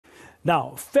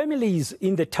Now, families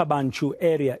in the Thaba Nchu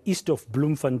area east of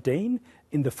Bloemfontein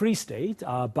in the Free State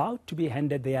are about to be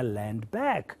handed their land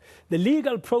back. The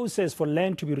legal process for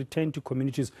land to be returned to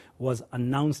communities was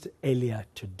announced earlier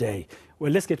today.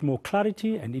 Well, let's get more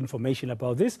clarity and information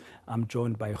about this. I'm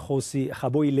joined by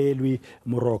Gaboilelwe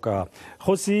Moroka.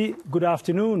 Josi, good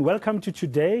afternoon. Welcome to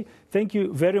Today. Thank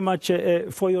you very much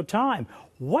for your time.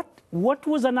 What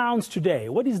was announced today?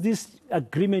 What is this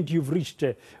agreement you've reached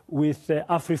with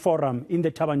AfriForum in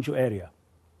the Thaba Nchu area?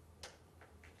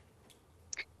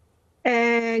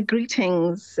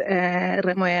 Greetings,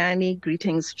 Ramoyani.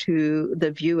 Greetings to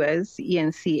the viewers,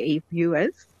 eNCA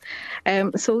viewers.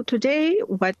 So today,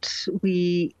 what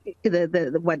the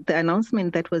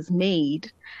announcement that was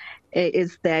made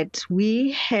is that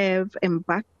we have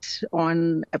embarked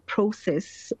on a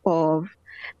process of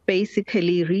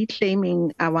basically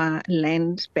reclaiming our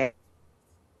land back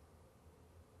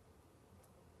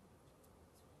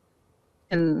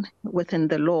within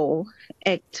the law,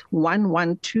 Act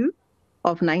 112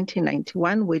 of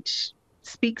 1991, which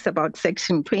speaks about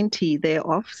Section 20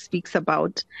 thereof, speaks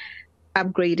about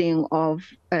upgrading of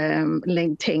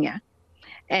land tenure.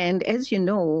 And as you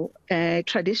know,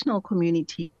 traditional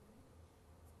community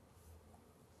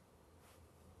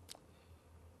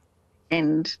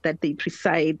and that they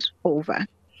preside over.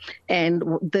 And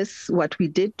what we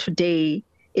did today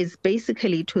is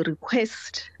basically to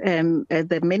request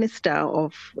the Minister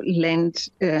of Land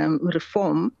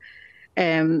Reform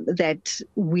that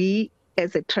we,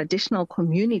 as a traditional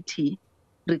community,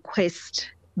 request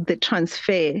the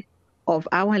transfer of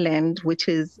our land, which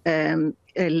is a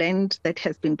land that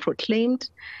has been proclaimed,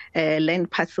 land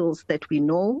parcels that we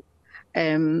know,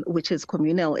 which is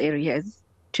communal areas,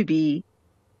 to be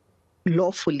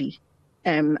lawfully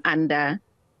under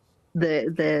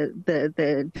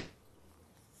the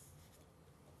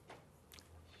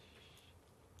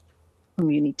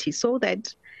community, so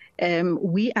that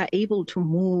we are able to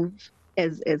move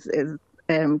as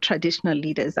traditional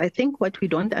leaders. I think what we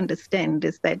don't understand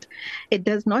is that it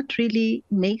does not really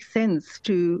make sense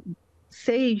to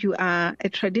say you are a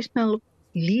traditional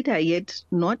leader yet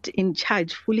not in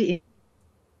charge fully.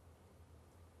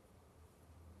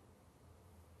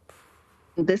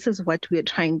 This is what we are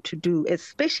trying to do,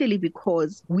 especially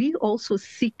because we also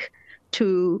seek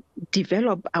to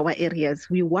develop our areas.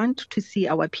 We want to see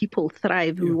our people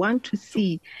thrive. We want to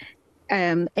see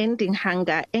ending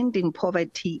hunger, ending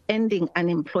poverty, ending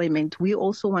unemployment. We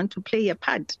also want to play a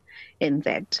part in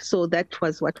that. So that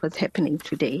was what was happening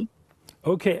today.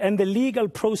 Okay, and the legal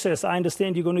process, I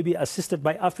understand you're going to be assisted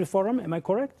by AfriForum, am I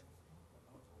correct?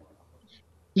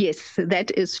 Yes,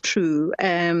 that is true.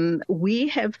 We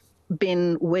have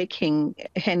been working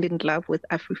hand in glove with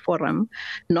AfriForum,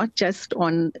 not just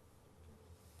on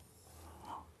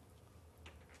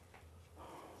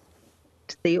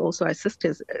they also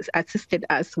assisted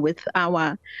us with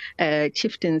our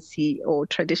chieftaincy or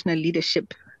traditional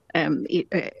leadership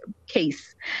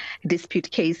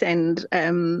dispute case. And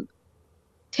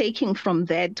taking from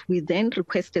that, we then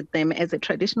requested them as a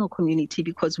traditional community,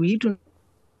 because we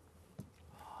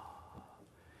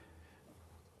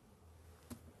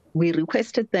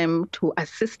requested them to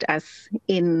assist us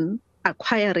in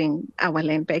acquiring our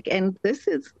land back. And this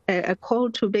is a call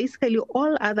to basically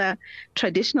all other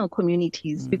traditional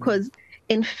communities, because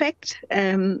in fact,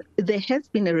 there has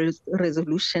been a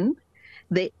resolution.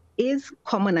 There is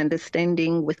common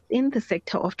understanding within the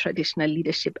sector of traditional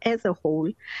leadership as a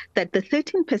whole that the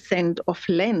 13% of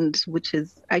land, which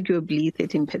is arguably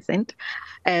 13%,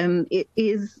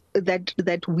 is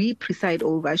that we preside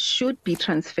over, should be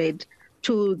transferred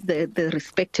to the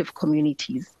respective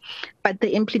communities. But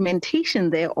the implementation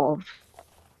thereof,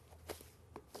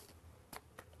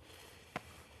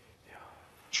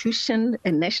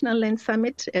 a National Land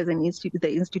Summit as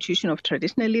the Institution of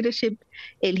Traditional Leadership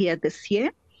earlier this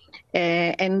year.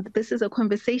 And this is a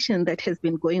conversation that has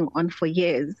been going on for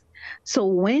years. So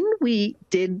when we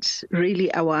did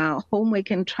really our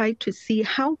homework and tried to see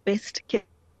how best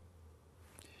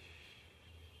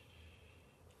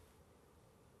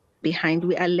we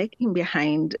are lagging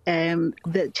behind.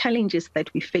 The challenges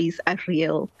that we face are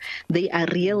real. They are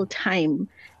real-time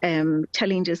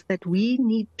challenges that we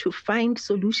need to find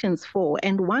solutions for.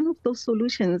 And one of those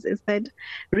solutions is that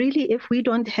really, if we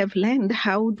don't have land,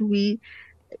 how do we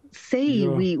say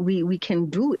we can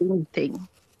do anything?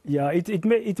 Yeah,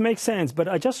 it makes sense, but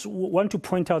I just want to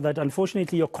point out that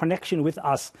unfortunately your connection with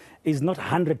us is not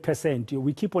 100%.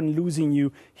 We keep on losing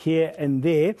you here and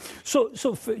there. So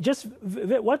just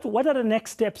what are the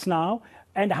next steps now,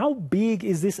 and how big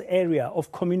is this area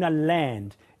of communal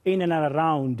land in and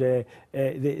around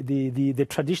the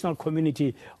traditional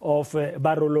community of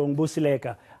Barolong,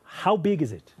 Seleka. How big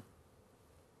is it?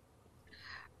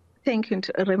 Thank you,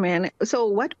 Remen. So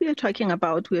what we are talking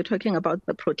about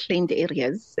the proclaimed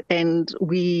areas, and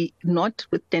we,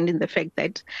 notwithstanding the fact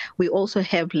that we also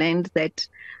have land that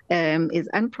is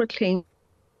unproclaimed,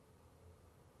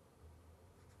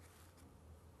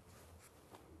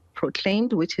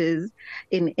 which is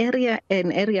an area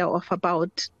of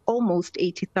about almost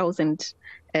 80,000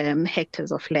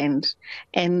 hectares of land,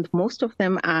 and most of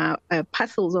them are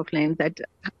parcels of land that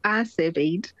are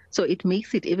surveyed, so it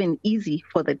makes it even easy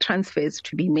for the transfers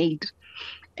to be made.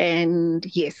 And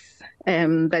yes,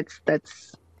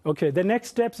 that's okay. The next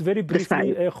steps, very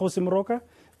briefly, Jose Moroka.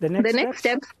 The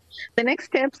next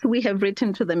steps we have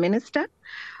written to the minister.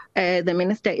 The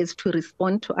minister is to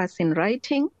respond to us in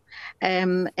writing.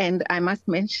 And I must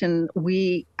mention,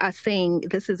 we are saying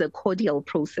this is a cordial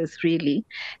process, really.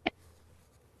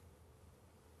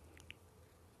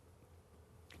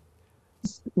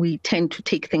 We tend to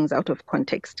take things out of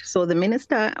context. So the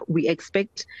minister, we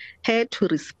expect her to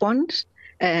respond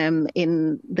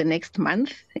in the next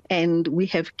month, and we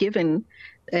have given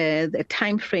the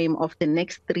time frame of the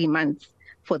next 3 months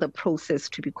for the process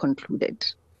to be concluded.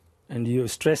 And you're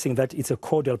stressing that it's a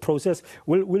cordial process.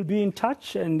 We'll be in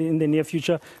touch and in the near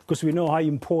future, because we know how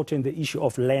important the issue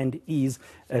of land is,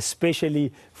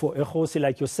 especially for a Jose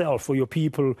like yourself, for your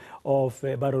people of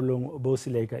Barolong,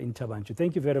 Seleka in Thaba Nchu.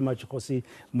 Thank you very much, Jose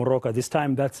Moroka. This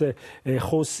time that's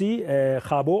Jose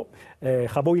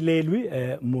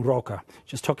Gaboilelwe Moroka,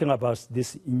 just talking about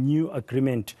this new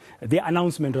agreement, the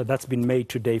announcement that's been made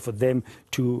today for them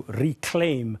to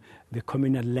reclaim the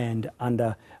communal land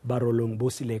under Barolong,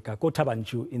 Seleka, Thaba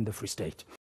Nchu in the Free State.